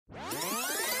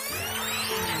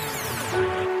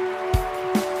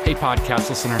Hey, podcast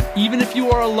listener, even if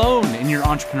you are alone in your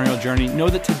entrepreneurial journey, know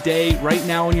that today, right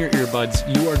now in your earbuds,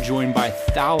 you are joined by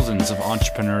thousands of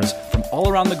entrepreneurs from all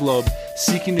around the globe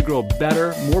seeking to grow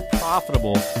better, more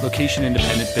profitable,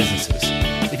 location-independent businesses.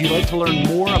 If you'd like to learn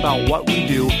more about what we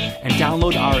do and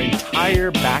download our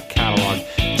entire back catalog,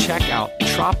 check out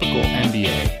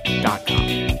tropicalmba.com.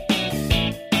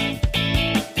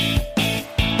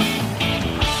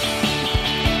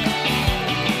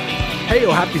 Hey,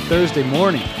 happy Thursday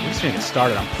morning. We're just going to get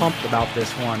started. I'm pumped about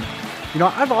this one. You know,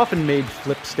 I've often made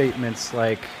flip statements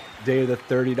like, day of the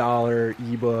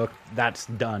 $30 ebook, that's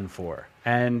done for.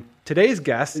 And today's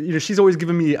guest, she's always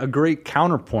given me a great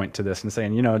counterpoint to this and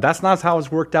saying, that's not how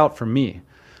it's worked out for me.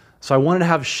 So I wanted to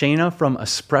have Shana from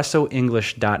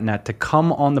espressoenglish.net to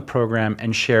come on the program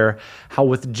and share how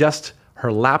with just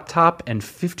her laptop and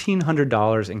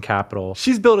 $1,500 in capital,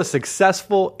 she's built a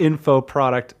successful info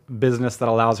product business that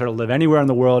allows her to live anywhere in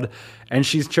the world, and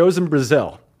she's chosen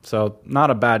Brazil. So not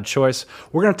a bad choice.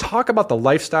 We're going to talk about the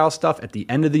lifestyle stuff at the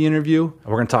end of the interview.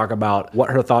 We're going to talk about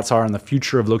what her thoughts are on the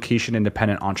future of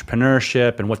location-independent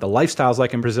entrepreneurship and what the lifestyle is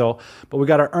like in Brazil. But we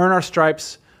got to earn our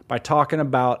stripes by talking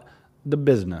about the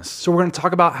business. So we're going to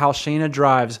talk about how Shana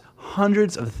drives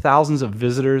hundreds of thousands of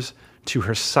visitors to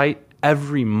her site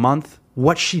every month,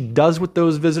 what she does with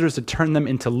those visitors to turn them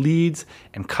into leads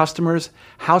and customers,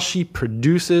 how she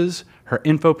produces her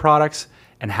info products,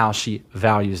 and how she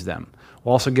values them.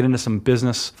 We'll also get into some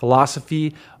business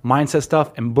philosophy, mindset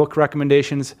stuff, and book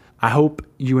recommendations. I hope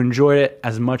you enjoyed it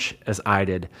as much as I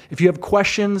did. If you have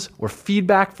questions or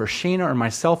feedback for Shana or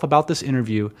myself about this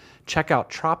interview, check out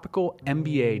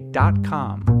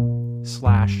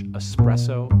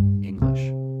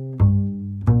tropicalmba.com/espressoenglish.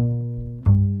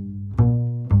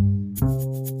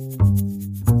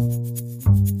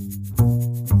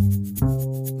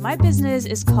 My business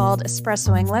is called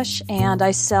Espresso English, and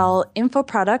I sell info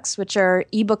products, which are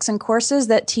ebooks and courses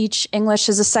that teach English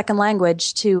as a second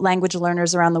language to language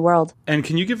learners around the world. And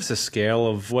can you give us a scale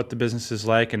of what the business is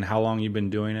like and how long you've been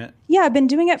doing it? Yeah, I've been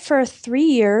doing it for 3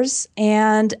 years,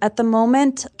 and at the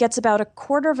moment gets about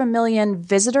 250,000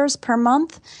 visitors per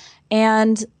month.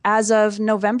 And as of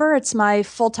November, it's my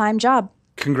full-time job.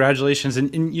 Congratulations.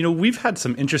 And we've had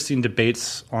some interesting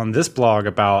debates on this blog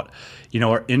about,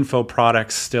 are info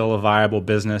products still a viable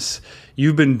business?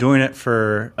 You've been doing it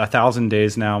for 1,000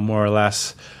 days now, more or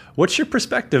less. What's your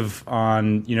perspective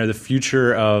on, the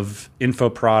future of info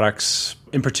products,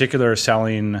 in particular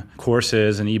selling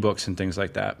courses and ebooks and things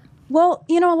like that? Well,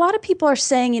 a lot of people are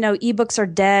saying, ebooks are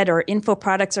dead or info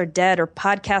products are dead or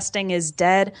podcasting is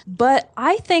dead. But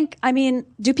I think,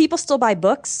 do people still buy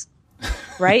books?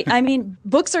 Right?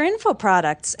 Books are info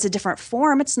products. It's a different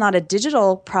form. It's not a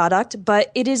digital product,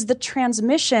 but it is the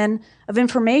transmission of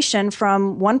information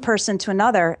from one person to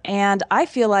another. And I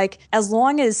feel like as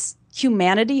long as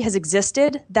humanity has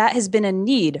existed, that has been a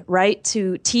need, right?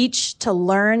 To teach, to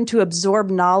learn, to absorb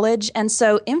knowledge. And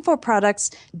so info products,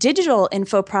 digital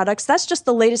info products, that's just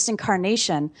the latest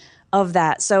incarnation of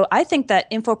that. So I think that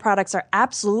info products are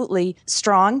absolutely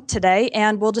strong today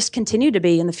and will just continue to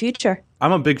be in the future.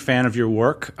 I'm a big fan of your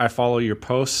work. I follow your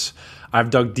posts.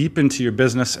 I've dug deep into your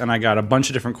business and I got a bunch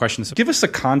of different questions. Give us a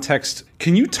context.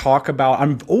 Can you talk about,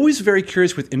 I'm always very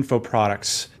curious with info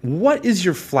products. What is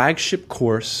your flagship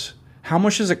course? How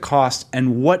much does it cost?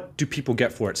 And what do people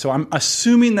get for it? So I'm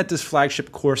assuming that this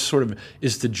flagship course sort of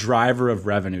is the driver of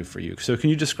revenue for you. So can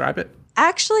you describe it?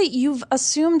 Actually, you've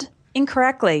assumed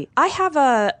incorrectly. I have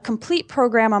a complete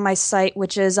program on my site,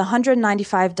 which is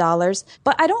 $195,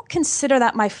 but I don't consider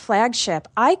that my flagship.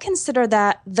 I consider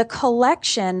that the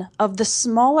collection of the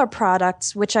smaller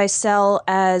products, which I sell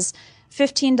as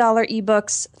 $15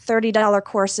 ebooks, $30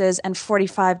 courses, and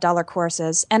 $45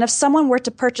 courses. And if someone were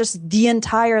to purchase the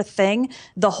entire thing,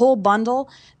 the whole bundle,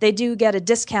 they do get a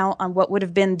discount on what would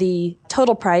have been the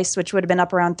total price, which would have been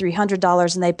up around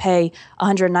 $300, and they pay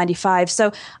 $195.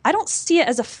 So I don't see it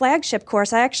as a flagship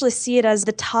course. I actually see it as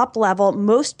the top level.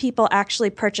 Most people actually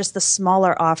purchase the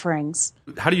smaller offerings.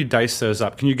 How do you dice those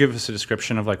up? Can you give us a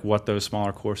description of what those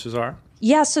smaller courses are?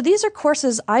 Yeah, so these are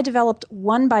courses I developed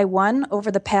one by one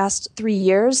over the past 3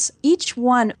 years. Each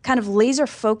one kind of laser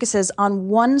focuses on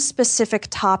one specific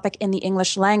topic in the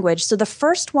English language. So the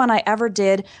first one I ever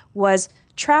did was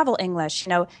travel English,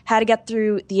 how to get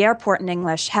through the airport in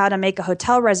English, how to make a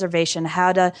hotel reservation,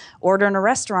 how to order in a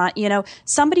restaurant.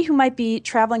 Somebody who might be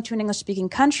traveling to an English-speaking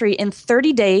country in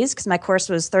 30 days, because my course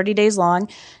was 30 days long,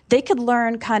 they could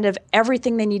learn kind of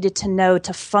everything they needed to know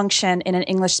to function in an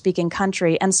English-speaking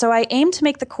country. And so I aim to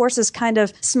make the courses kind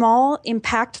of small,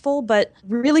 impactful, but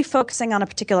really focusing on a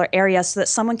particular area so that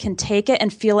someone can take it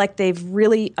and feel like they've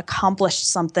really accomplished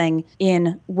something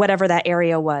in whatever that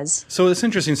area was. So it's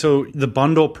interesting. So the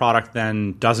bundle product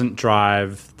then doesn't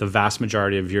drive the vast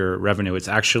majority of your revenue. It's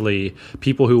actually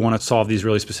people who want to solve these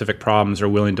really specific problems are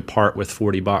willing to part with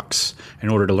 $40 in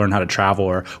order to learn how to travel.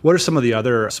 Or what are some of the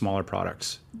other smaller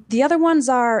products? The other ones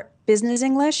are business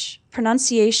English,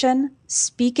 pronunciation,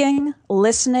 speaking,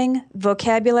 listening,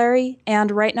 vocabulary, and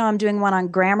right now I'm doing one on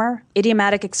grammar,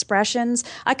 idiomatic expressions.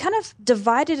 I kind of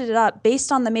divided it up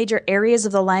based on the major areas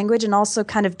of the language and also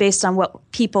kind of based on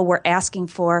what people were asking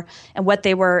for and what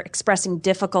they were expressing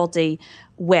difficulty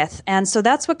with. And so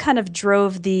that's what kind of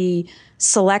drove the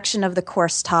selection of the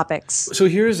course topics. So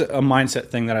here's a mindset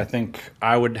thing that I think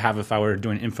I would have if I were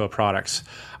doing info products.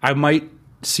 I might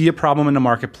see a problem in the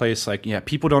marketplace like,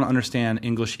 people don't understand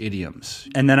English idioms.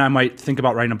 And then I might think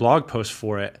about writing a blog post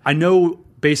for it. I know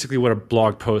basically what a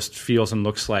blog post feels and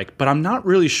looks like, but I'm not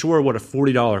really sure what a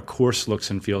 $40 course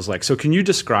looks and feels like. So can you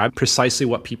describe precisely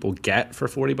what people get for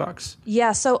 $40?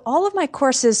 Yeah, so all of my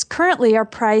courses currently are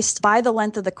priced by the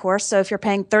length of the course. So if you're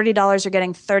paying $30, you're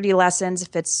getting 30 lessons.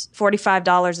 If it's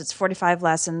 $45, it's 45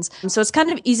 lessons. So it's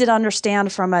kind of easy to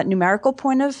understand from a numerical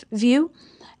point of view.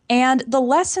 And the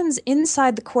lessons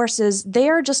inside the courses, they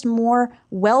are just more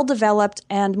well-developed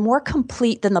and more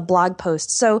complete than the blog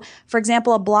posts. So, for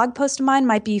example, a blog post of mine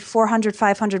might be 400,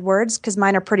 500 words because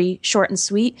mine are pretty short and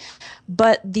sweet.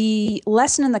 But the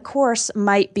lesson in the course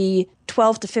might be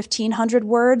 12 to 1,500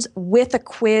 words with a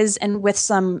quiz and with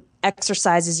some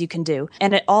exercises you can do.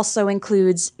 And it also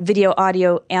includes video,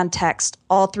 audio, and text,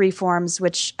 all three forms,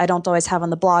 which I don't always have on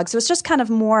the blog. So it's just kind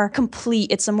of more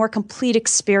complete. It's a more complete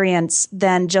experience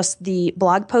than just the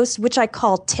blog post, which I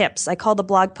call tips. I call the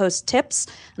blog post tips,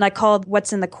 and I call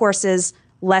what's in the courses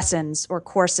lessons or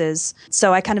courses.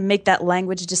 So I kind of make that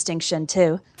language distinction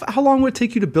too. How long would it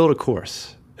take you to build a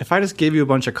course? If I just gave you a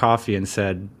bunch of coffee and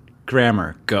said,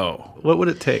 grammar, go, what would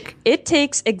it take? It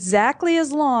takes exactly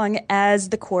as long as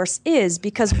the course is,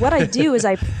 because what I do is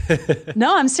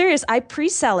no, I'm serious. I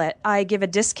pre-sell it. I give a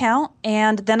discount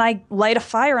and then I light a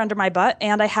fire under my butt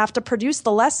and I have to produce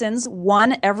the lessons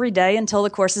one every day until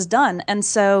the course is done. And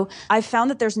so I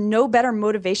found that there's no better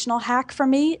motivational hack for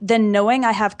me than knowing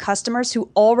I have customers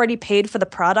who already paid for the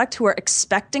product who are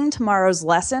expecting tomorrow's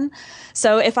lesson.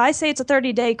 So if I say it's a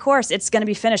 30-day course, it's going to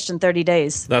be finished in 30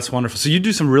 days. That's wonderful. So you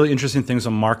do some really interesting things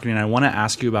on marketing. I want to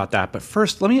ask you about that. But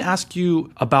first, let me ask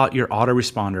you about your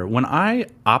autoresponder. When I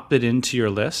opted into your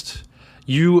list,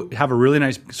 you have a really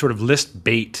nice sort of list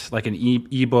bait, like an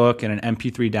ebook and an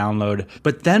MP3 download.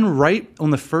 But then right on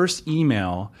the first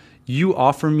email, you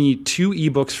offer me 2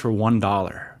 ebooks for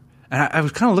 $1. And I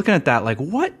was kind of looking at that like,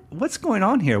 what's going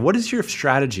on here? What is your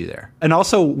strategy there? And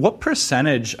also, what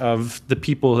percentage of the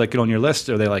people that get on your list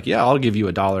are they like, yeah, I'll give you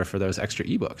 $1 for those extra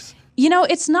ebooks?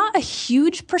 It's not a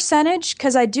huge percentage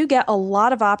because I do get a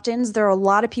lot of opt-ins. There are a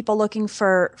lot of people looking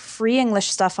for free English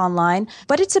stuff online,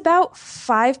 but it's about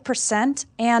 5%.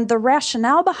 And the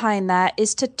rationale behind that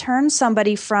is to turn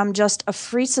somebody from just a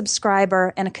free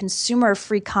subscriber and a consumer of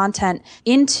free content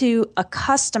into a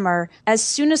customer as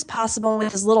soon as possible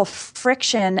with as little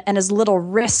friction and as little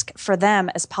risk for them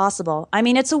as possible. I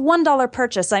mean, it's a $1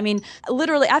 purchase. I mean,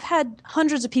 literally, I've had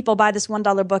hundreds of people buy this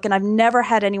 $1 book, and I've never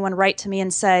had anyone write to me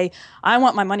and say, I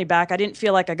want my money back. I didn't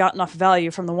feel like I got enough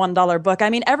value from the $1 book. I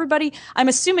mean, everybody, I'm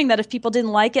assuming that if people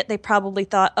didn't like it, they probably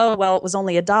thought, oh, well, it was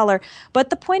only $1. But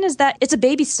the point is that it's a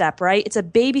baby step, right? It's a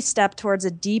baby step towards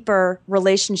a deeper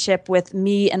relationship with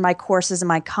me and my courses and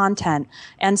my content.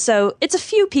 And so it's a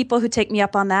few people who take me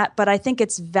up on that, but I think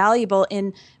it's valuable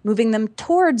in moving them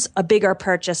towards a bigger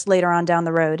purchase later on down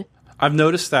the road. I've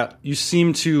noticed that you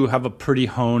seem to have a pretty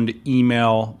honed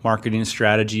email marketing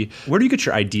strategy. Where do you get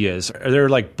your ideas? Are there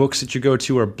like books that you go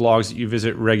to or blogs that you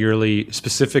visit regularly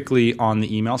specifically on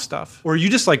the email stuff? Or are you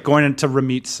just like going into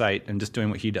Ramit's site and just doing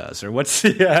what he does? Or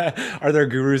are there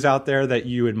gurus out there that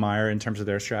you admire in terms of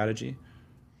their strategy?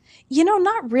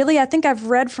 Not really. I think I've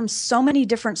read from so many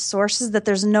different sources that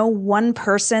there's no one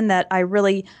person that I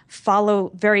really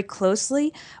follow very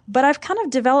closely, but I've kind of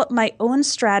developed my own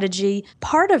strategy.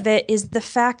 Part of it is the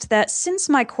fact that since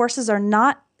my courses are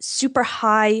not super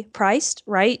high priced,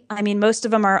 right? I mean, most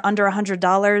of them are under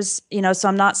 $100, so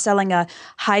I'm not selling a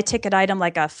high ticket item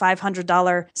like a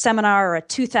 $500 seminar or a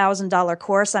 $2,000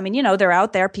 course. I mean, they're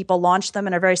out there, people launch them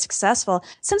and are very successful.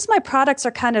 Since my products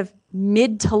are kind of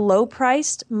mid to low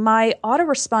priced, my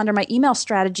autoresponder, my email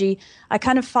strategy, I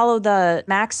kind of follow the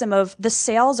maxim of the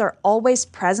sales are always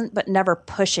present but never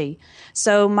pushy.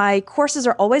 So my courses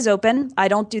are always open. I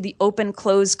don't do the open,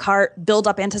 close cart, build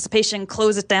up anticipation,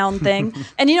 close it down thing.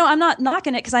 And I'm not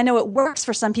knocking it because I know it works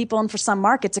for some people and for some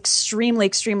markets extremely,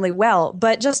 extremely well.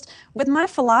 But just with my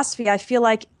philosophy, I feel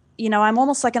like I'm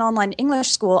almost like an online English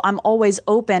school. I'm always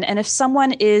open. And if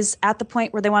someone is at the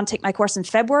point where they want to take my course in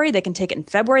February, they can take it in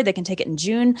February, they can take it in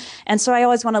June. And so I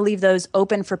always want to leave those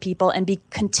open for people and be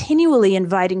continually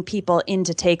inviting people in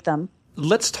to take them.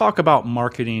 Let's talk about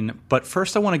marketing. But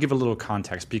first, I want to give a little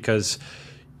context because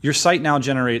your site now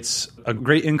generates a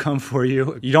great income for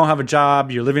you. You don't have a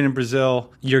job. You're living in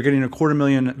Brazil. You're getting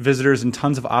 250,000 visitors and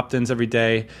tons of opt-ins every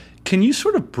day. Can you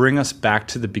sort of bring us back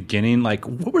to the beginning? Like,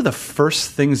 what were the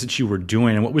first things that you were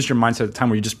doing? And what was your mindset at the time?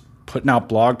 Were you just putting out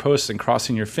blog posts and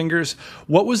crossing your fingers?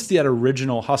 What was that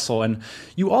original hustle? And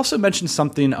you also mentioned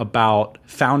something about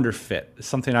Founder Fit,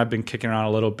 something I've been kicking around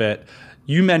a little bit.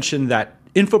 You mentioned that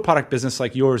info product business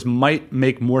like yours might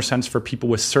make more sense for people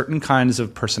with certain kinds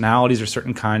of personalities or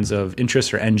certain kinds of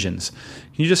interests or engines.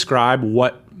 Can you describe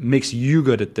what makes you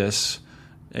good at this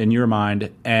in your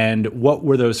mind, and what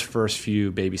were those first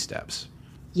few baby steps?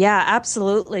 Yeah,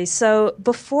 absolutely. So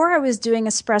before I was doing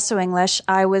Espresso English,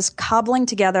 I was cobbling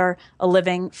together a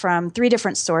living from 3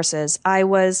 different sources. I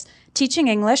was teaching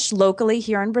English locally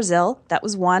here in Brazil. That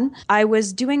was one. I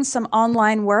was doing some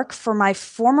online work for my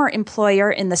former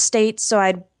employer in the States. So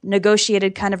I'd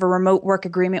negotiated kind of a remote work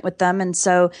agreement with them. And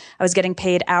so I was getting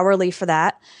paid hourly for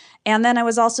that. And then I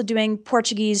was also doing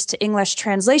Portuguese to English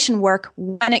translation work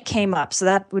when it came up. So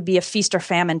that would be a feast or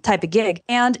famine type of gig.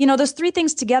 And, those 3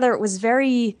 things together, it was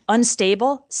very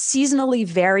unstable, seasonally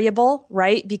variable,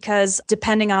 right? Because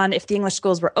depending on if the English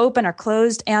schools were open or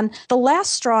closed. And the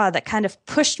last straw that kind of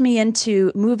pushed me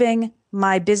into moving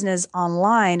my business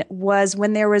online was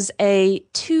when there was a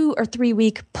 2 or 3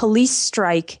 week police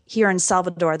strike here in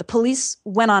Salvador. The police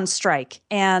went on strike.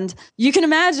 And you can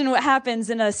imagine what happens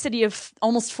in a city of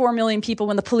almost 4 million people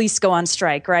when the police go on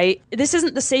strike, right? This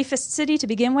isn't the safest city to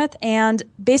begin with. And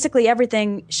basically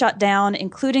everything shut down,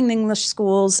 including the English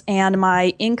schools. And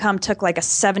my income took like a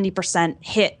 70%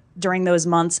 hit during those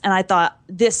months. And I thought,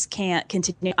 this can't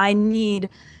continue. I need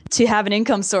to have an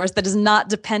income source that is not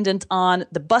dependent on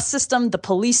the bus system, the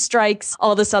police strikes,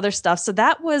 all this other stuff. So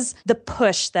that was the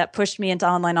push that pushed me into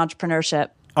online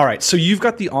entrepreneurship. All right, so you've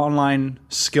got the online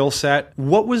skill set.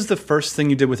 What was the first thing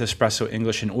you did with Espresso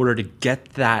English in order to get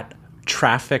that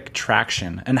traffic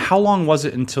traction? And how long was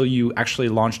it until you actually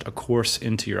launched a course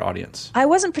into your audience? I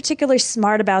wasn't particularly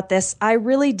smart about this. I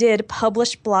really did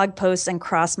publish blog posts and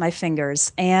cross my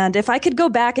fingers. And if I could go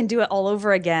back and do it all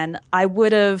over again, I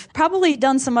would have probably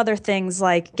done some other things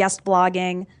like guest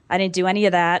blogging. I didn't do any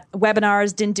of that.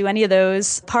 Webinars, didn't do any of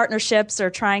those. Partnerships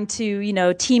or trying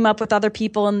to, team up with other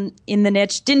people in the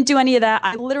niche, didn't do any of that.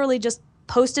 I literally just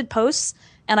posted posts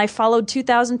and I followed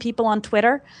 2,000 people on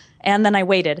Twitter and then I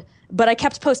waited. But I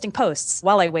kept posting posts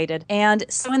while I waited. And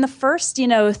so in the first,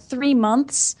 3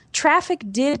 months, traffic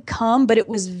did come, but it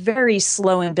was very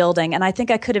slow in building. And I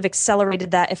think I could have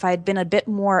accelerated that if I had been a bit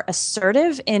more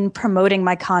assertive in promoting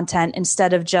my content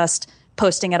instead of just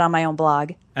posting it on my own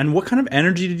blog. And what kind of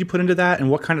energy did you put into that? And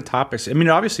what kind of topics? I mean,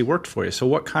 it obviously worked for you. So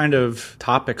what kind of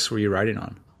topics were you writing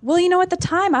on? Well, at the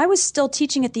time I was still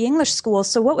teaching at the English school.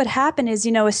 So what would happen is,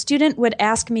 a student would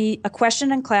ask me a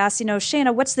question in class,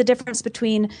 Shana, what's the difference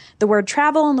between the word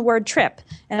travel and the word trip?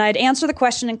 And I'd answer the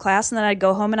question in class and then I'd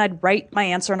go home and I'd write my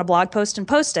answer in a blog post and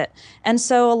post it. And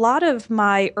so a lot of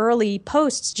my early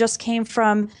posts just came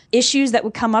from issues that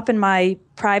would come up in my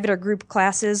private or group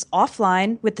classes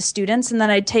offline with the students. And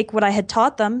then I'd take what I had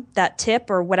taught them, that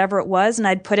tip or whatever it was, and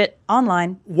I'd put it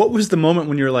online. What was the moment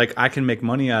when you're like, I can make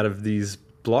money out of these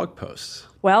blog posts?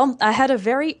 Well, I had a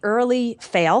very early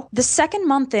fail. The second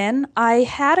month in, I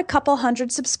had a couple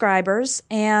hundred subscribers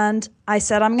and I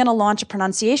said, I'm going to launch a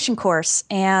pronunciation course.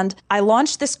 And I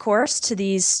launched this course to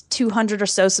these 200 or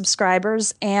so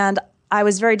subscribers. And I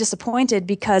was very disappointed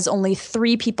because only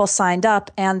 3 people signed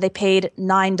up and they paid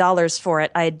 $9 for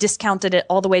it. I had discounted it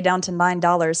all the way down to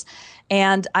 $9.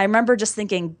 And I remember just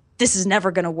thinking, this is never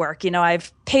going to work.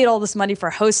 I've paid all this money for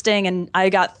hosting and I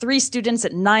got 3 students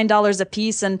at $9 a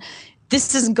piece and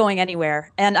this isn't going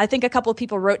anywhere. And I think a couple of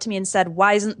people wrote to me and said,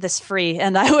 why isn't this free?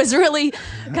 And I was really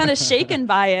kind of shaken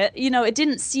by it. It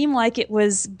didn't seem like it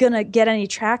was going to get any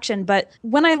traction. But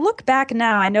when I look back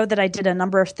now, I know that I did a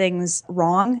number of things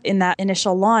wrong in that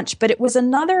initial launch, but it was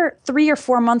another 3 or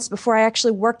 4 months before I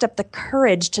actually worked up the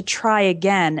courage to try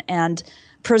again and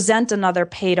present another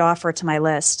paid offer to my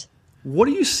list. What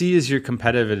do you see as your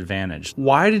competitive advantage?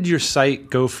 Why did your site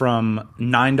go from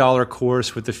 $9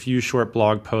 course with a few short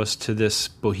blog posts to this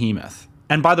behemoth?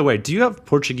 And by the way, do you have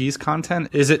Portuguese content?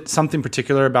 Is it something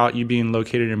particular about you being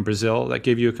located in Brazil that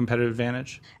gave you a competitive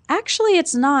advantage? Actually,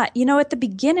 it's not. At the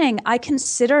beginning, I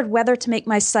considered whether to make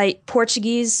my site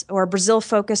Portuguese or Brazil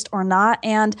focused or not.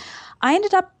 And I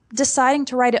ended up deciding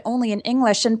to write it only in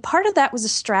English. And part of that was a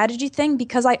strategy thing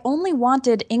because I only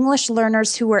wanted English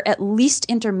learners who were at least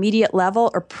intermediate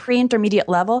level or pre-intermediate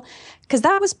level, because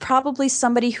that was probably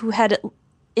somebody who had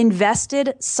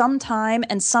invested some time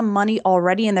and some money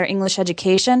already in their English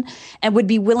education and would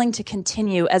be willing to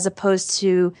continue, as opposed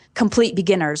to complete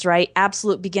beginners, right?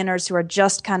 Absolute beginners who are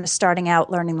just kind of starting out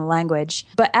learning the language.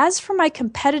 But as for my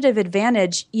competitive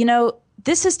advantage,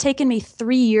 this has taken me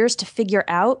 3 years to figure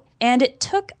out, and it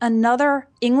took another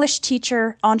English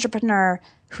teacher, entrepreneur,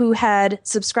 who had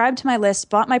subscribed to my list,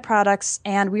 bought my products,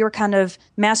 and we were kind of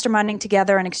masterminding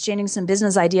together and exchanging some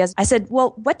business ideas. I said,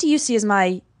 well, what do you see as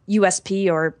my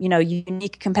USP or,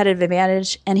 unique competitive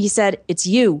advantage? And he said, it's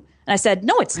you. And I said,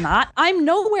 no, it's not. I'm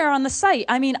nowhere on the site.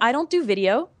 I don't do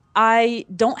video. I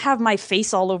don't have my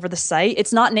face all over the site.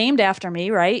 It's not named after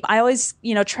me, right? I always,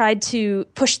 tried to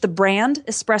push the brand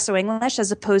Espresso English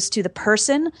as opposed to the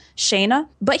person, Shayna.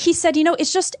 But he said,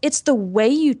 it's the way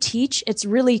you teach. It's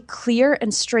really clear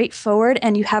and straightforward,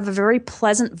 and you have a very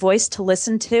pleasant voice to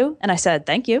listen to. And I said,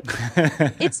 thank you.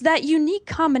 It's that unique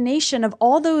combination of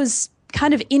all those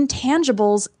kind of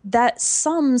intangibles that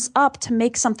sums up to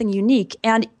make something unique.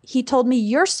 And he told me,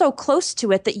 you're so close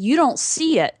to it that you don't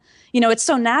see it. It's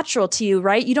so natural to you,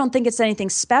 right? You don't think it's anything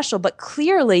special, but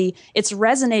clearly it's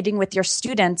resonating with your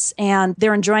students and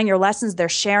they're enjoying your lessons. They're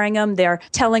sharing them. They're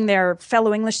telling their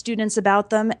fellow English students about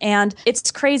them. And it's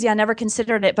crazy. I never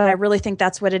considered it, but I really think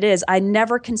that's what it is. I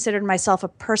never considered myself a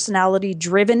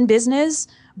personality-driven business,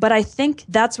 but I think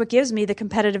that's what gives me the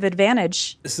competitive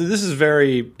advantage. So this is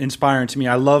very inspiring to me.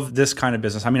 I love this kind of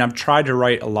business. I've tried to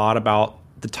write a lot about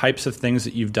the types of things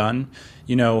that you've done,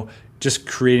 just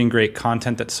creating great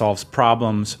content that solves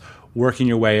problems, working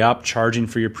your way up, charging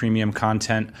for your premium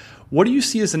content. What do you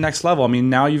see as the next level?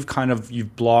 Now you've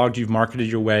blogged, you've marketed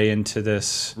your way into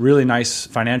this really nice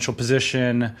financial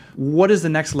position. What is the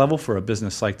next level for a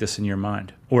business like this in your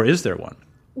mind? Or is there one?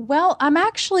 Well, I'm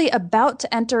actually about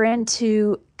to enter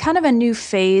into kind of a new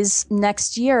phase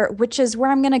next year, which is where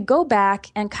I'm going to go back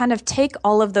and kind of take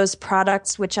all of those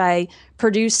products which I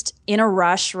produced in a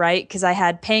rush, right? Because I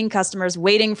had paying customers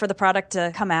waiting for the product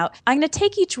to come out. I'm going to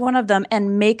take each one of them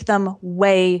and make them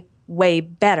way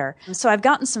better. So I've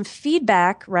gotten some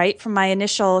feedback, right, from my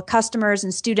initial customers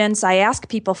and students. I ask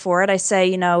people for it. I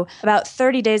say, about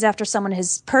 30 days after someone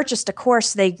has purchased a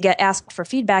course, they get asked for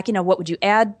feedback. What would you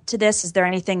add to this? Is there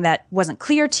anything that wasn't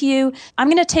clear to you? I'm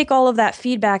going to take all of that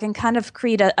feedback and kind of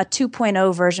create a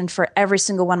 2.0 version for every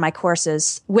single one of my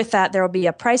courses. With that, there will be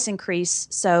a price increase.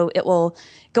 So it will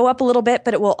go up a little bit,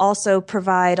 but it will also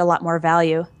provide a lot more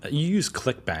value. You use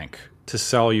ClickBank to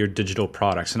sell your digital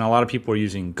products. And a lot of people are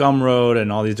using Gumroad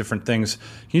and all these different things.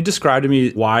 Can you describe to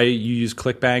me why you use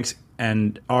ClickBank,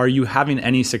 and are you having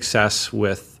any success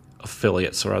with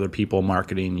affiliates or other people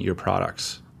marketing your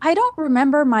products? I don't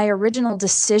remember my original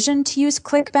decision to use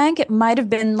ClickBank. It might have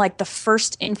been like the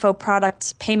first info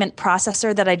product payment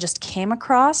processor that I just came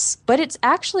across, but it's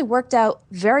actually worked out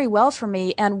very well for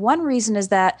me. And one reason is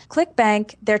that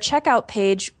ClickBank, their checkout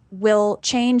page will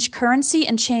change currency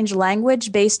and change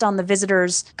language based on the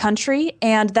visitor's country.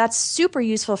 And that's super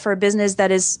useful for a business that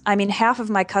is, half of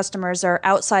my customers are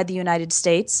outside the United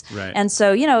States. Right. And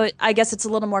so, I guess it's a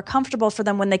little more comfortable for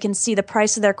them when they can see the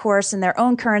price of their course in their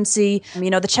own currency, the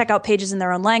checkout page is in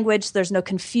their own language, so there's no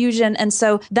confusion. And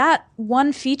so that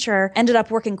one feature ended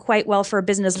up working quite well for a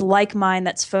business like mine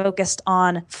that's focused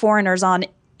on foreigners, on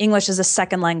English as a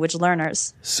second language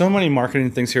learners. So many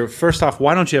marketing things here. First off,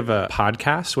 why don't you have a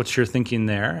podcast? What's your thinking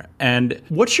there? And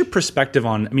what's your perspective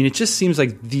on, it just seems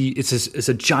like it's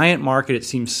a giant market. It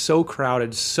seems so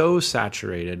crowded, so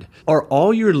saturated. Are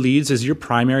all your leads as your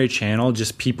primary channel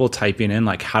just people typing in,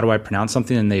 like, how do I pronounce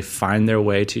something, and they find their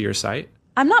way to your site?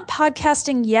 I'm not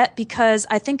podcasting yet because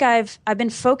I think I've been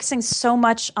focusing so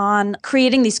much on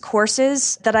creating these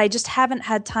courses that I just haven't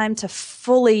had time to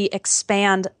fully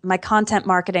expand my content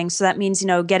marketing. So that means,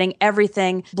 getting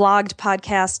everything blogged,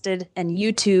 podcasted, and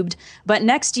YouTubed. But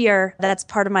next year, that's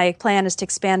part of my plan, is to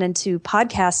expand into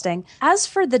podcasting. As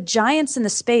for the giants in the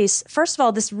space, first of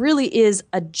all, this really is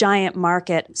a giant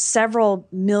market. Several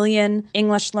million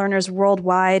English learners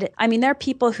worldwide. I mean, there are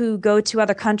people who go to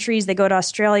other countries. They go to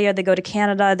Australia, they go to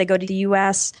Canada, they go to the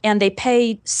US, and they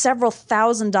pay several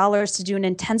 $1,000s to do an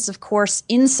intensive course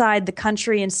inside the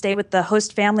country and stay with the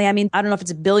host family. I mean, I don't know if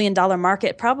it's $1 billion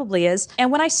market. It probably is.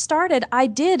 And when I started, I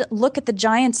did look at the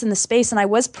giants in the space and I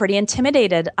was pretty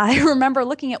intimidated. I remember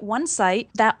looking at one site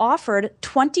that offered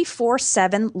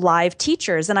 24/7 live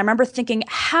teachers. And I remember thinking,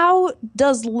 how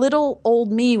does little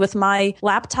old me with my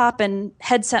laptop and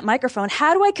headset microphone,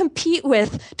 how do I compete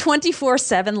with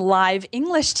 24/7 live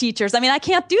English teachers? I mean, I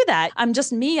can't do that. I'm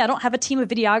just me. I don't have a team of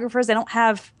videographers. I don't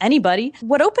have anybody.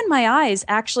 What opened my eyes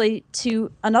actually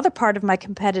to another part of my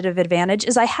competitive advantage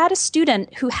is I had a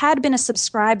student who had been a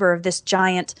subscriber of this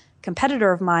giant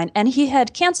competitor of mine, and he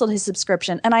had canceled his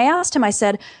subscription. And I asked him, I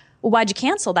said, well, why'd you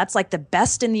cancel? That's like the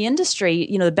best in the industry,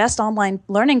 the best online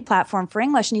learning platform for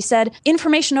English. And he said,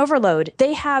 information overload.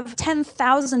 They have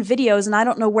 10,000 videos and I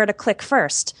don't know where to click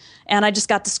first. And I just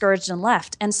got discouraged and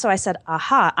left. And so I said,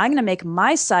 aha, I'm going to make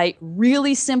my site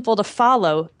really simple to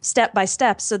follow step by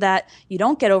step so that you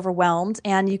don't get overwhelmed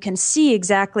and you can see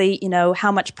exactly,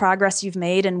 how much progress you've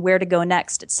made and where to go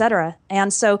next, et cetera.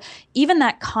 And so even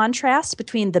that contrast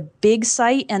between the big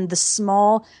site and the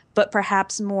small but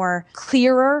perhaps more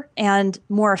clearer and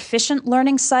more efficient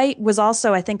learning site was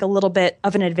also, I think, a little bit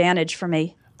of an advantage for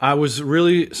me. I was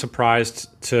really surprised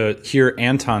to hear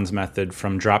Anton's method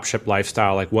from Dropship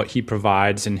Lifestyle, like what he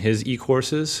provides in his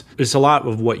e-courses. It's a lot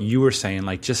of what you were saying,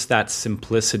 like just that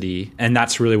simplicity. And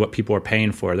that's really what people are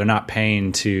paying for. They're not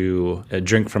paying to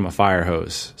drink from a fire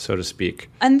hose, so to speak.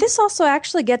 And this also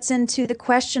actually gets into the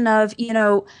question of,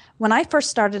 when I first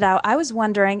started out, I was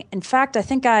wondering, in fact, I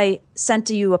think I sent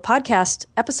to you a podcast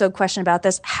episode question about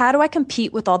this. How do I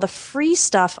compete with all the free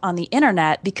stuff on the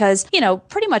internet? Because,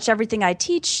 pretty much everything I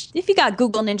teach, if you got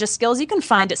Google Ninja skills, you can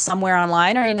find it somewhere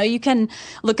online, or, you can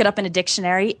look it up in a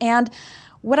dictionary. And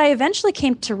what I eventually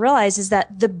came to realize is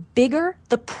that the bigger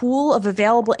the pool of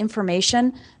available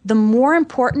information, the more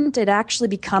important it actually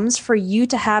becomes for you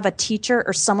to have a teacher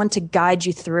or someone to guide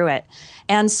you through it.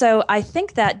 And so I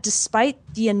think that despite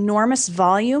the enormous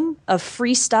volume of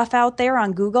free stuff out there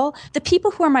on Google, the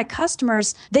people who are my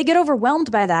customers, they get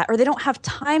overwhelmed by that, or they don't have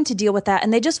time to deal with that.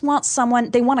 And they just want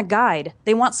they want a guide.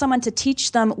 They want someone to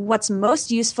teach them what's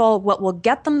most useful, what will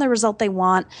get them the result they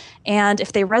want. And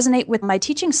if they resonate with my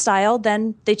teaching style,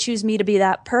 then they choose me to be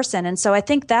that person. And so I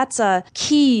think that's a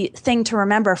key thing to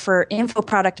remember for info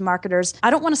product marketers.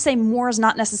 I don't want to say more is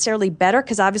not necessarily better,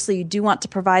 because obviously you do want to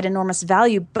provide enormous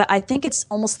value, but I think it's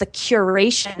almost the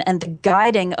curation and the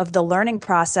guiding of the learning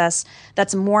process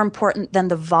that's more important than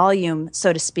the volume,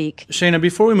 so to speak. Shana,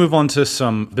 before we move on to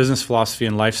some business philosophy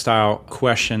and lifestyle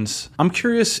questions, I'm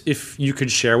curious if you could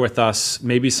share with us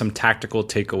maybe some tactical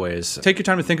takeaways. Take your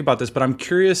time to think about this, but I'm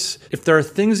curious if there are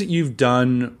things that you've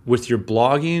done with your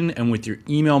blogging and with your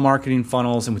email marketing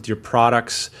funnels and with your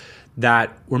products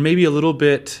that were maybe a little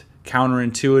bit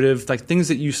counterintuitive, like things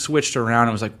that you switched around.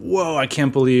 I was like, whoa, I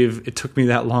can't believe it took me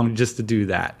that long just to do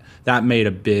that. That made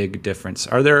a big difference.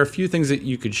 Are there a few things that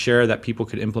you could share that people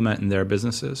could implement in their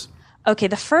businesses? Okay,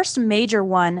 the first major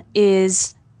one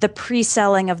is the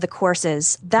pre-selling of the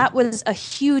courses. That was a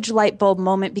huge light bulb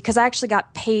moment because I actually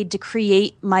got paid to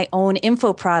create my own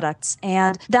info products.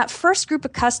 And that first group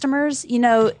of customers,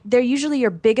 they're usually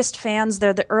your biggest fans.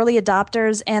 They're the early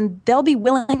adopters, and they'll be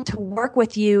willing to work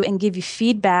with you and give you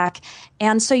feedback.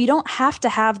 And so you don't have to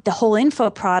have the whole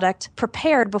info product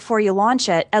prepared before you launch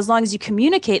it, as long as you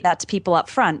communicate that to people up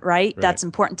front, right? That's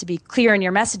important to be clear in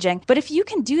your messaging. But if you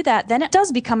can do that, then it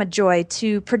does become a joy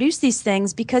to produce these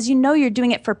things because you're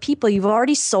doing it for people. You've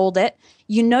already sold it.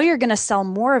 You're going to sell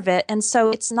more of it. And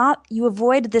so you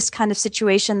avoid this kind of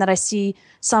situation that I see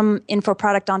some info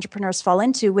product entrepreneurs fall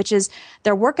into, which is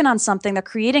they're working on something, they're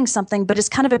creating something, but it's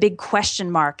kind of a big question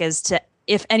mark as to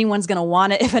if anyone's going to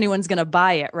want it, if anyone's going to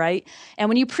buy it, right? And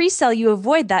when you pre-sell, you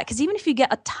avoid that because even if you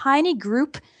get a tiny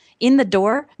group in the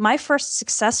door, my first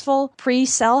successful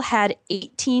pre-sell had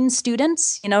 18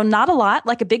 students, not a lot,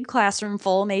 like a big classroom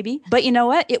full maybe. But you know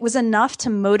what? It was enough to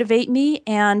motivate me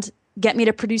and get me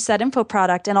to produce that info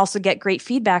product and also get great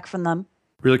feedback from them.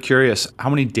 Really curious, how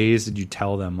many days did you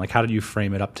tell them? Like, how did you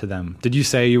frame it up to them? Did you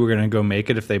say you were going to go make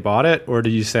it if they bought it? Or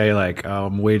did you say like, oh,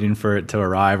 I'm waiting for it to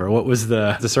arrive? Or what was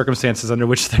the circumstances under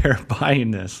which they're buying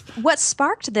this? What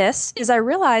sparked this is I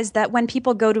realized that when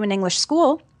people go to an English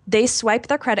school, they swipe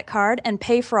their credit card and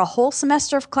pay for a whole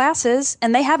semester of classes,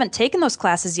 and they haven't taken those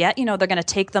classes yet. They're going to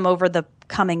take them over the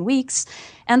coming weeks.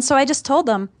 And so I just told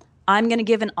them, I'm going to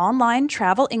give an online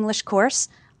travel English course.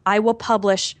 I will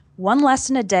publish one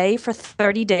lesson a day for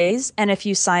 30 days, and if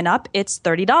you sign up, it's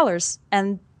 $30.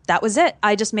 And that was it.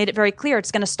 I just made it very clear.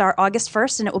 It's going to start August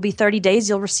 1st, and it will be 30 days.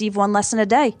 You'll receive one lesson a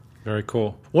day. Very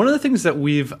cool. One of the things that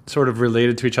we've sort of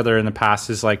related to each other in the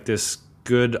past is like this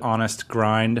good, honest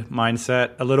grind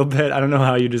mindset a little bit. I don't know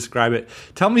how you describe it.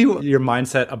 Tell me your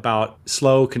mindset about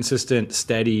slow, consistent,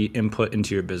 steady input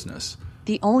into your business.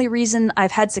 The only reason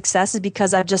I've had success is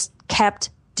because I've just kept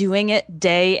doing it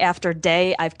day after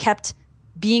day. I've kept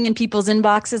being in people's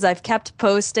inboxes. I've kept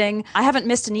posting. I haven't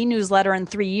missed an e-newsletter in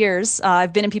 3 years.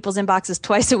 I've been in people's inboxes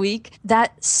twice a week.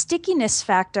 That stickiness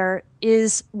factor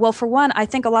is, well, for one, I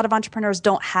think a lot of entrepreneurs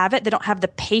don't have it. They don't have the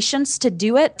patience to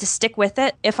do it, to stick with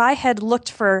it. If I had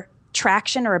looked for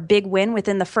traction or a big win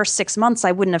within the first 6 months,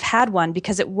 I wouldn't have had one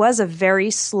because it was a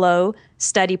very slow,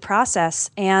 steady process.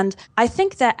 And I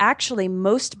think that actually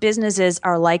most businesses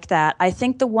are like that. I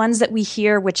think the ones that we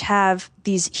hear which have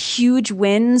these huge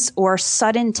wins or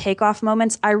sudden takeoff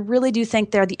moments, I really do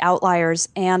think they're the outliers.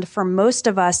 And for most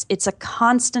of us, it's a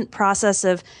constant process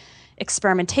of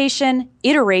experimentation,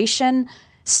 iteration,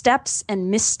 steps and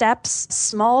missteps,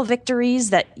 small victories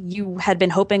that you had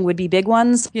been hoping would be big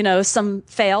ones, some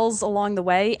fails along the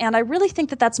way. And I really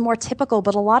think that that's more typical,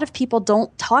 but a lot of people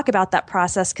don't talk about that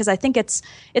process because I think it's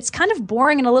kind of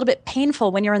boring and a little bit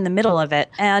painful when you're in the middle of it.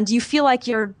 And you feel like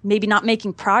you're maybe not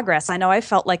making progress. I know I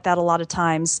felt like that a lot of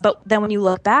times. But then when you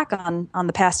look back on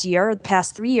the past year, or the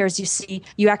past 3 years, you see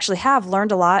you actually have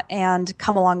learned a lot and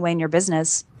come a long way in your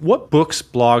business. What books,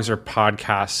 blogs, or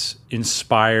podcasts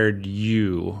inspired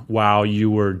you while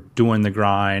you were doing the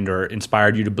grind or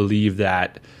inspired you to believe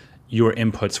that your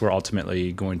inputs were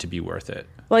ultimately going to be worth it?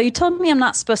 Well, you told me I'm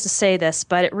not supposed to say this,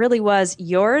 but it really was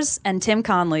yours and Tim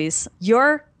Conley's.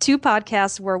 Your two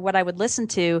podcasts were what I would listen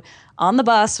to on the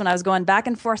bus when I was going back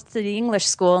and forth to the English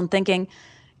school and thinking,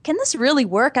 can this really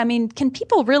work? I mean, can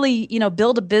people really,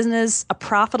 build a business, a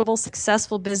profitable,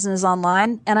 successful business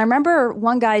online? And I remember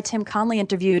one guy Tim Conley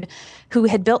interviewed who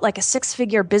had built like a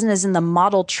 6-figure business in the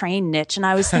model train niche. And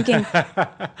I was thinking,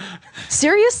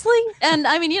 seriously? And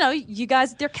I mean, you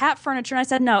guys, they're cat furniture. And I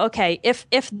said, no, okay, if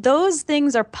those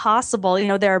things are possible,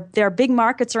 there are big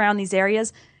markets around these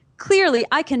areas. Clearly,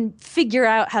 I can figure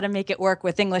out how to make it work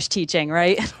with English teaching,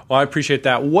 right? Well, I appreciate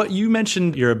that. What you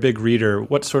mentioned, you're a big reader.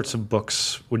 What sorts of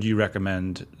books would you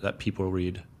recommend that people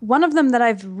read? One of them that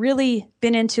I've really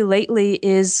been into lately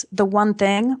is The One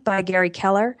Thing by Gary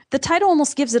Keller. The title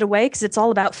almost gives it away because it's all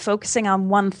about focusing on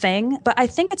one thing. But I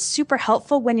think it's super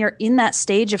helpful when you're in that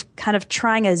stage of kind of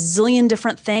trying a zillion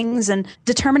different things and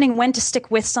determining when to stick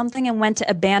with something and when to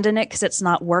abandon it because it's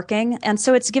not working. And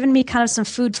so it's given me kind of some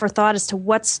food for thought as to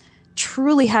what's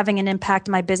truly having an impact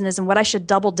in my business and what I should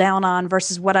double down on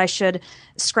versus what I should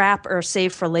scrap or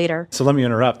save for later. So let me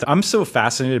interrupt. I'm so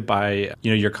fascinated by,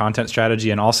 your content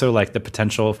strategy and also like the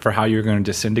potential for how you're going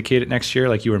to syndicate it next year.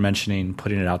 Like you were mentioning,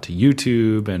 putting it out to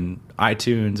YouTube and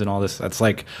iTunes and all this. That's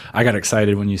like, I got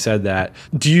excited when you said that.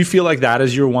 Do you feel like that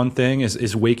is your one thing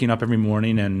is waking up every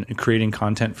morning and creating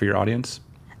content for your audience?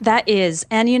 That is.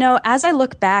 And, as I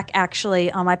look back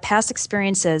actually on my past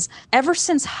experiences, ever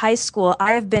since high school,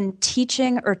 I have been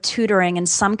teaching or tutoring in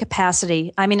some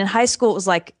capacity. I mean, in high school, it was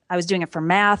like I was doing it for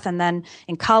math. And then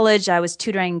in college, I was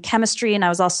tutoring chemistry and I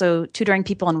was also tutoring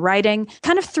people in writing.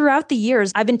 Kind of throughout the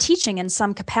years, I've been teaching in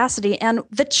some capacity. And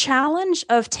the challenge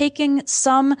of taking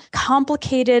some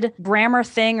complicated grammar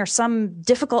thing or some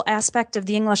difficult aspect of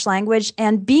the English language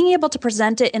and being able to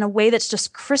present it in a way that's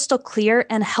just crystal clear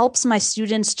and helps my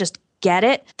students just get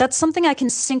it. That's something I can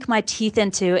sink my teeth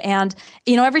into. And,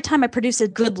 every time I produce a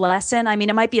good lesson, I mean,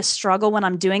 it might be a struggle when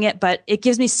I'm doing it, but it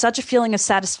gives me such a feeling of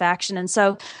satisfaction. And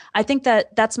so I think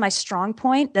that that's my strong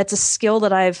point. That's a skill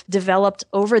that I've developed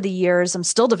over the years. I'm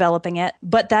still developing it,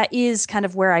 but that is kind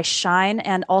of where I shine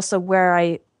and also where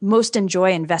I most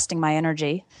enjoy investing my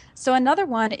energy. So another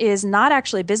one is not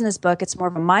actually a business book. It's more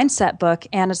of a mindset book,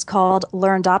 and it's called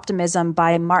Learned Optimism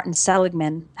by Martin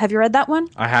Seligman. Have you read that one?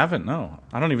 I haven't, no.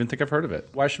 I don't even think I've heard of it.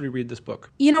 Why should we read this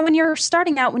book? When you're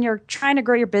starting out, when you're trying to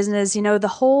grow your business, the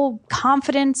whole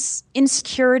confidence,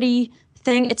 insecurity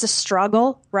thing, it's a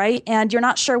struggle, right? And you're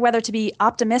not sure whether to be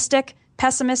optimistic,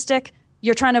 pessimistic,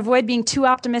 You're trying to avoid being too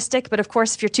optimistic, but of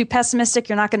course, if you're too pessimistic,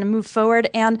 you're not going to move forward.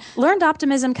 And learned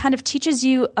optimism kind of teaches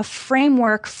you a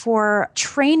framework for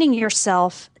training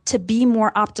yourself to be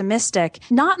more optimistic,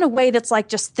 not in a way that's like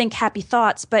just think happy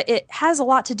thoughts, but it has a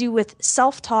lot to do with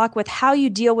self-talk, with how you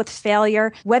deal with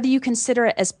failure, whether you consider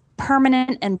it as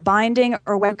permanent and binding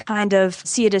or whether you kind of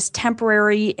see it as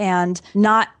temporary and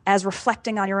not as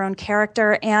reflecting on your own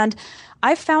character. And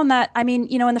I've found that, I mean,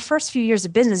 in the first few years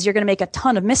of business, you're going to make a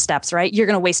ton of missteps, right? You're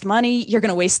going to waste money. You're going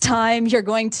to waste time. You're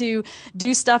going to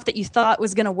do stuff that you thought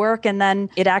was going to work, and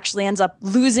then it actually ends up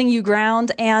losing you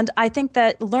ground. And I think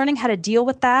that learning how to deal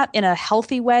with that in a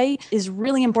healthy way is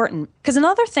really important. Because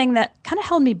another thing that kind of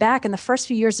held me back in the first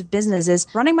few years of business is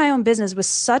running my own business was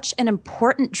such an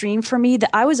important dream for me that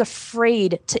I was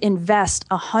afraid to invest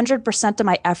 100% of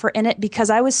my effort in it because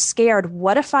I was scared,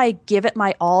 what if I give it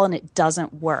my all and it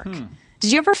doesn't work?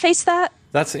 Did you ever face that?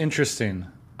 That's interesting.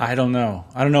 I don't know.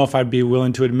 I don't know if I'd be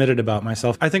willing to admit it about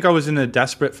myself. I think I was in a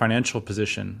desperate financial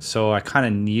position, so I kind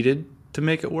of needed to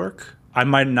make it work. I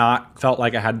might not felt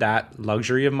like I had that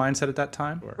luxury of mindset at that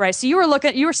time. Right. So you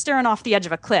were staring off the edge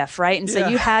of a cliff, right? And so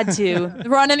you had to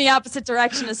run in the opposite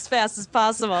direction as fast as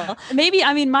possible. Maybe,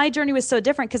 my journey was so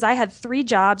different because I had 3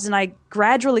 jobs and I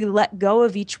gradually let go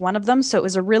of each one of them. So it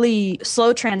was a really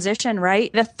slow transition,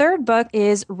 right? The third book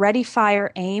is Ready,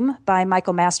 Fire, Aim by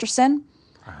Michael Masterson.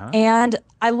 And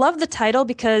I love the title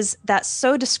because that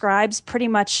so describes pretty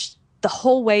much the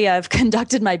whole way I've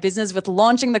conducted my business, with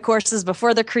launching the courses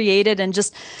before they're created, and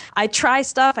just I try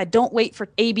stuff. I don't wait for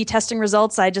A/B testing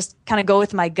results. I just kind of go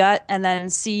with my gut and then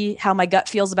see how my gut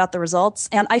feels about the results.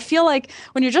 And I feel like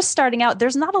when you're just starting out,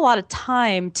 there's not a lot of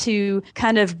time to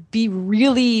kind of be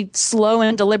really slow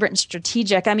and deliberate and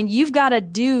strategic. You've got to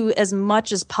do as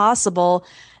much as possible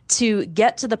to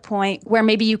get to the point where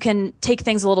maybe you can take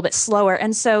things a little bit slower.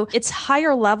 And so it's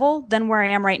higher level than where I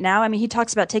am right now. He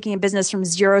talks about taking a business from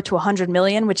 0 to 100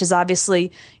 million, which is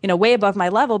obviously, way above my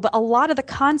level. But a lot of the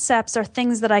concepts are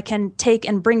things that I can take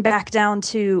and bring back down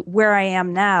to where I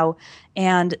am now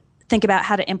and think about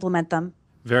how to implement them.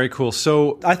 Very cool.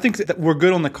 So I think that we're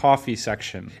good on the coffee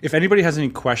section. If anybody has any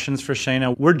questions for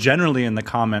Shana, we're generally in the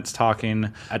comments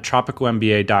talking at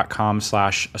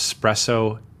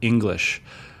tropicalmba.com/espresso English.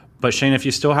 But Shana, if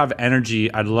you still have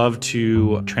energy, I'd love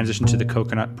to transition to the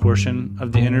coconut portion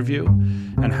of the interview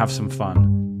and have some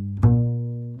fun.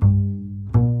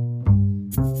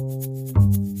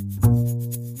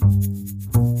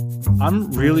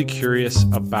 I'm really curious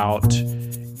about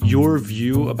your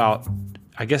view about,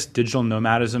 I guess, digital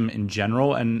nomadism in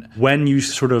general, and when you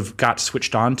sort of got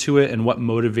switched on to it and what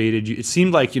motivated you. It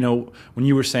seemed like, when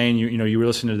you were saying, you were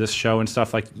listening to this show and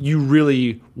stuff, like you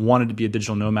really wanted to be a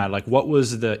digital nomad. Like, what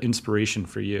was the inspiration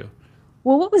for you?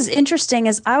 Well, what was interesting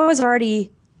is I was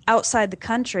already outside the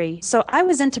country. So I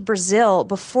was into Brazil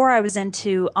before I was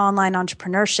into online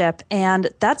entrepreneurship. And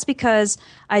that's because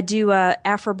I do a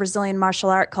Afro-Brazilian martial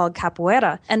art called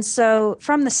capoeira. And so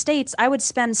from the States, I would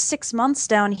spend 6 months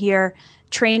down here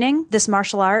training this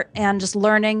martial art and just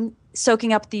learning,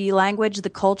 soaking up the language, the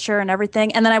culture, and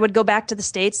everything. And then I would go back to the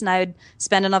States and I would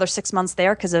spend another 6 months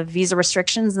there because of visa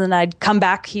restrictions. And then I'd come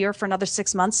back here for another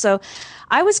 6 months. So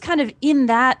I was kind of in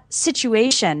that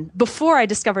situation before I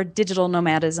discovered digital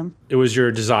nomadism. It was your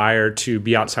desire to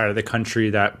be outside of the country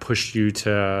that pushed you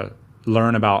to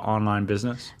learn about online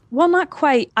business? Well, not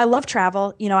quite. I love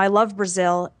travel. I love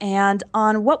Brazil. And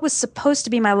on what was supposed to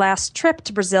be my last trip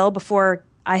to Brazil before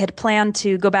I had planned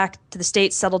to go back to the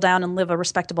States, settle down, and live a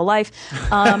respectable life.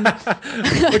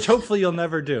 Which hopefully you'll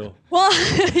never do. Well,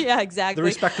 yeah, exactly. The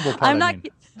respectable part,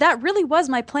 That really was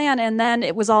my plan, and then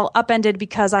it was all upended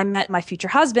because I met my future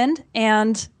husband,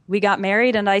 and we got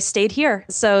married, and I stayed here.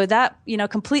 So that,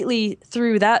 completely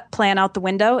threw that plan out the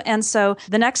window. And so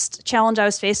the next challenge I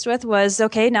was faced with was,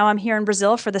 okay, now I'm here in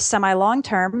Brazil for the semi-long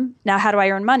term. Now how do I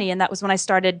earn money? And that was when I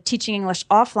started teaching English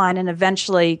offline and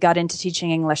eventually got into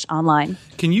teaching English online.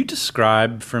 Can you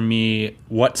describe for me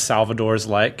what Salvador's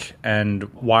like and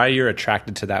why you're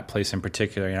attracted to that place in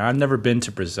particular? I've never been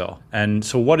to Brazil. And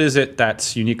so what is it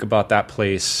that's unique about that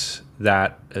place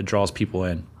that draws people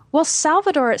in? Well,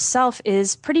 Salvador itself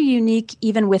is pretty unique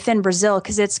even within Brazil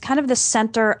because it's kind of the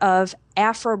center of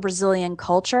Afro-Brazilian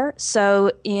culture.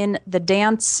 So in the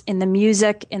dance, in the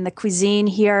music, in the cuisine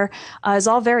here is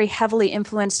all very heavily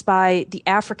influenced by the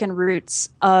African roots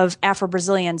of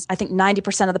Afro-Brazilians. I think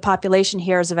 90% of the population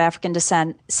here is of African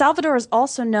descent. Salvador is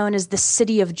also known as the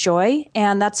City of Joy,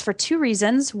 and that's for 2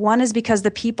 reasons. One is because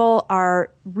the people are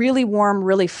really warm,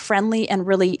 really friendly, and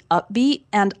really upbeat,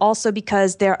 and also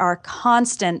because there are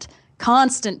constant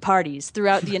constant parties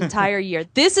throughout the entire year.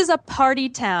 This is a party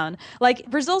town. Like,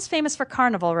 Brazil's famous for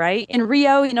carnival, right? In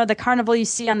Rio, the carnival you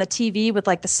see on the TV with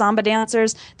like the samba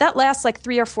dancers, that lasts like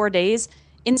 3 or 4 days.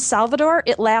 In Salvador,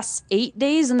 it lasts 8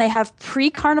 days, and they have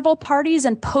pre-carnival parties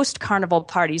and post-carnival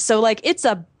parties. So like, it's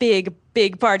a big,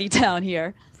 big party town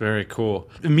here. Very cool.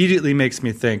 Immediately makes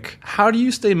me think, how do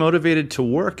you stay motivated to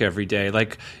work every day?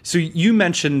 Like, so you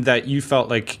mentioned that you felt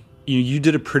like you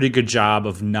did a pretty good job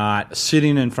of not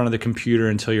sitting in front of the computer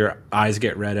until your eyes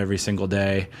get red every single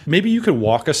day. Maybe you could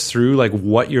walk us through like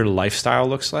what your lifestyle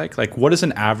looks like. Like, what does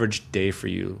an average day for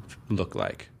you look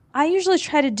like? I usually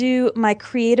try to do my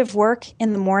creative work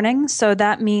in the morning. So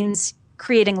that means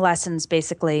creating lessons,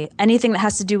 basically. Anything that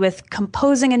has to do with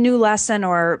composing a new lesson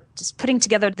or just putting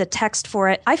together the text for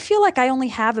it. I feel like I only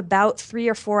have about 3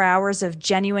 or 4 hours of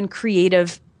genuine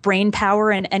creative brain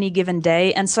power in any given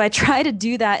day. And so I try to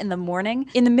do that in the morning.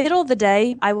 In the middle of the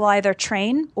day, I will either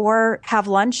train or have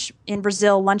lunch. In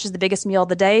Brazil, lunch is the biggest meal of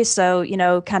the day. So,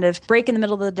 kind of break in the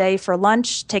middle of the day for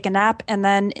lunch, take a nap. And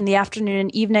then in the afternoon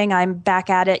and evening, I'm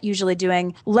back at it, usually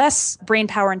doing less brain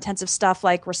power intensive stuff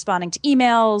like responding to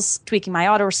emails, tweaking my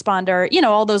autoresponder,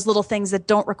 all those little things that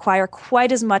don't require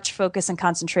quite as much focus and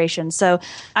concentration. So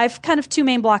I've kind of 2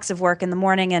 main blocks of work in the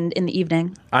morning and in the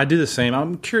evening. I do the same.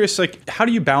 I'm curious, like, how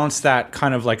do you balance that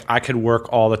kind of like I could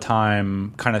work all the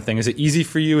time kind of thing? Is it easy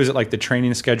for you? Is it like the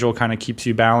training schedule kind of keeps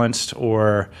you balanced?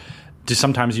 Or do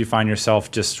sometimes you find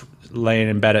yourself just laying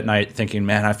in bed at night thinking,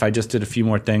 man, if I just did a few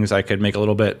more things, I could make a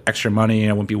little bit extra money and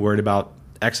I wouldn't be worried about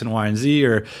X and Y and Z?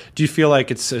 Or do you feel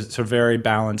like it's a very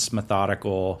balanced,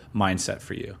 methodical mindset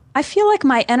for you? I feel like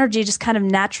my energy just kind of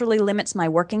naturally limits my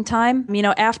working time.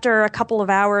 After a couple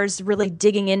of hours really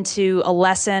digging into a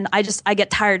lesson, I get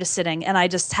tired of sitting and I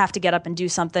just have to get up and do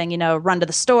something, run to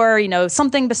the store,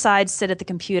 something besides sit at the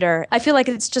computer. I feel like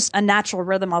it's just a natural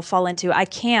rhythm I'll fall into. I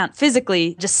can't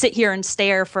physically just sit here and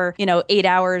stare for, 8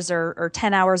 hours or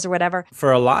 10 hours or whatever.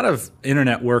 For a lot of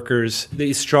internet workers,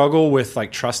 they struggle with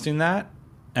like trusting that.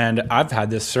 And I've had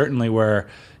this certainly where,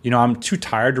 I'm too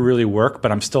tired to really work,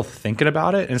 but I'm still thinking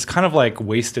about it. And it's kind of like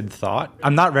wasted thought.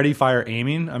 I'm not ready fire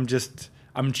aiming. I'm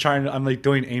like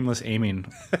doing aimless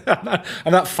aiming. I'm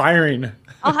not firing.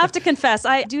 I'll have to confess,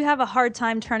 I do have a hard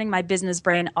time turning my business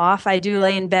brain off. I do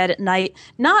lay in bed at night,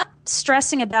 not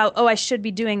stressing about, I should be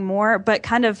doing more, but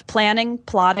kind of planning,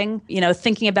 plotting,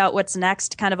 thinking about what's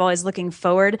next, kind of always looking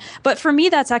forward. But for me,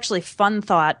 that's actually fun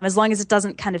thought, as long as it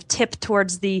doesn't kind of tip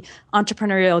towards the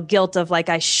entrepreneurial guilt of like,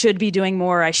 I should be doing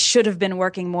more, I should have been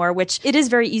working more, which it is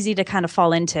very easy to kind of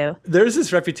fall into. There's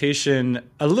this reputation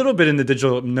a little bit in the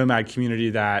digital nomad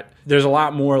community that there's a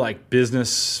lot more like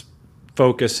business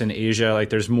focus in Asia. Like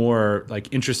there's more like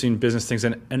interesting business things,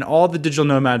 and all the digital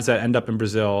nomads that end up in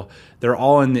Brazil, they're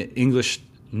all in the English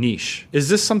niche. Is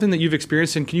this something that you've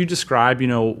experienced, and can you describe,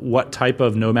 what type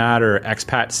of nomad or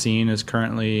expat scene is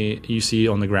currently you see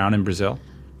on the ground in Brazil?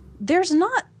 There's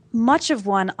not much of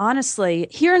one, honestly.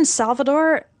 Here in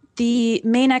Salvador, the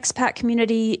main expat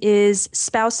community is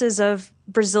spouses of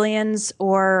Brazilians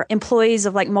or employees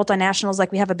of like multinationals.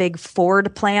 Like we have a big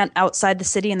Ford plant outside the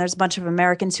city and there's a bunch of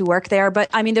Americans who work there. But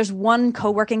there's one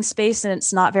co-working space and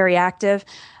it's not very active.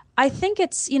 I think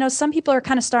it's, some people are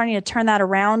kind of starting to turn that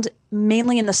around,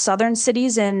 mainly in the southern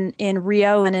cities in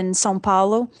Rio and in São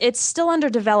Paulo. It's still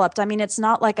underdeveloped. It's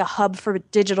not like a hub for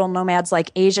digital nomads like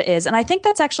Asia is. And I think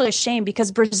that's actually a shame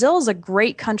because Brazil is a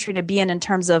great country to be in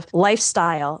terms of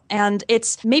lifestyle. And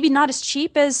it's maybe not as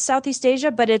cheap as Southeast Asia,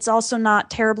 but it's also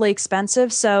not terribly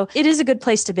expensive. So it is a good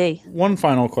place to be. One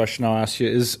final question I'll ask you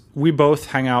is, we both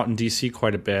hang out in DC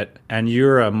quite a bit and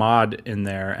you're a mod in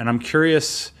there. And I'm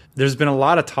curious, there's been a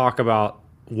lot of talk about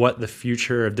what the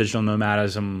future of digital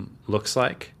nomadism looks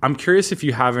like. I'm curious if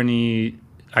you have any,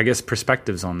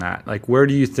 perspectives on that. Like, where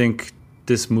do you think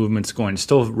this movement's going? It's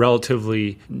still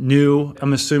relatively new.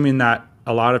 I'm assuming that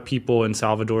a lot of people in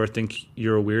Salvador think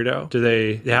you're a weirdo. Do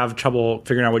they have trouble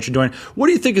figuring out what you're doing? What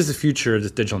do you think is the future of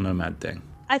this digital nomad thing?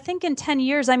 I think in 10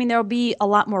 years, there'll be a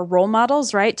lot more role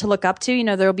models, right, to look up to.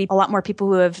 There'll be a lot more people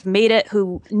who have made it,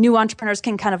 who new entrepreneurs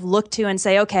can kind of look to and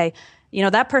say, okay,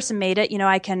 that person made it,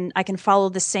 I can follow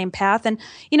the same path. And,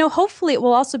 hopefully it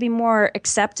will also be more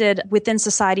accepted within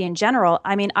society in general.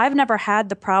 I've never had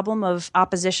the problem of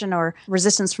opposition or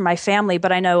resistance from my family,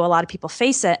 but I know a lot of people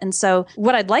face it. And so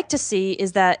what I'd like to see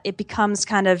is that it becomes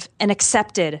kind of an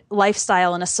accepted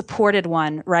lifestyle and a supported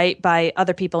one, right, by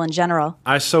other people in general.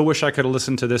 I so wish I could have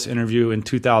listened to this interview in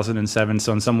 2007.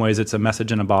 So in some ways it's a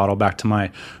message in a bottle back to my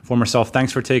former self.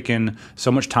 Thanks for taking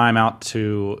so much time out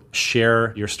to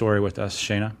share your story with us,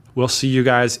 Shayna. We'll see you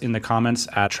guys in the comments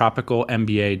at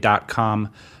tropicalmba.com/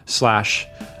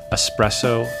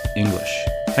 Espresso English.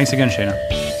 Thanks again, Shayna.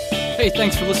 Hey,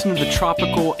 thanks for listening to the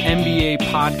Tropical MBA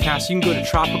podcast. You can go to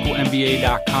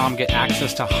tropicalmba.com, get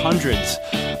access to hundreds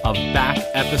of back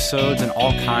episodes and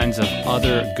all kinds of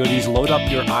other goodies. Load up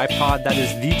your iPod. That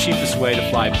is the cheapest way to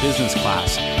fly business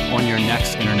class on your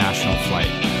next international flight.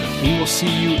 We will see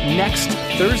you next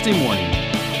Thursday morning,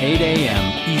 8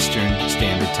 a.m. Eastern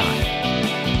Standard Time.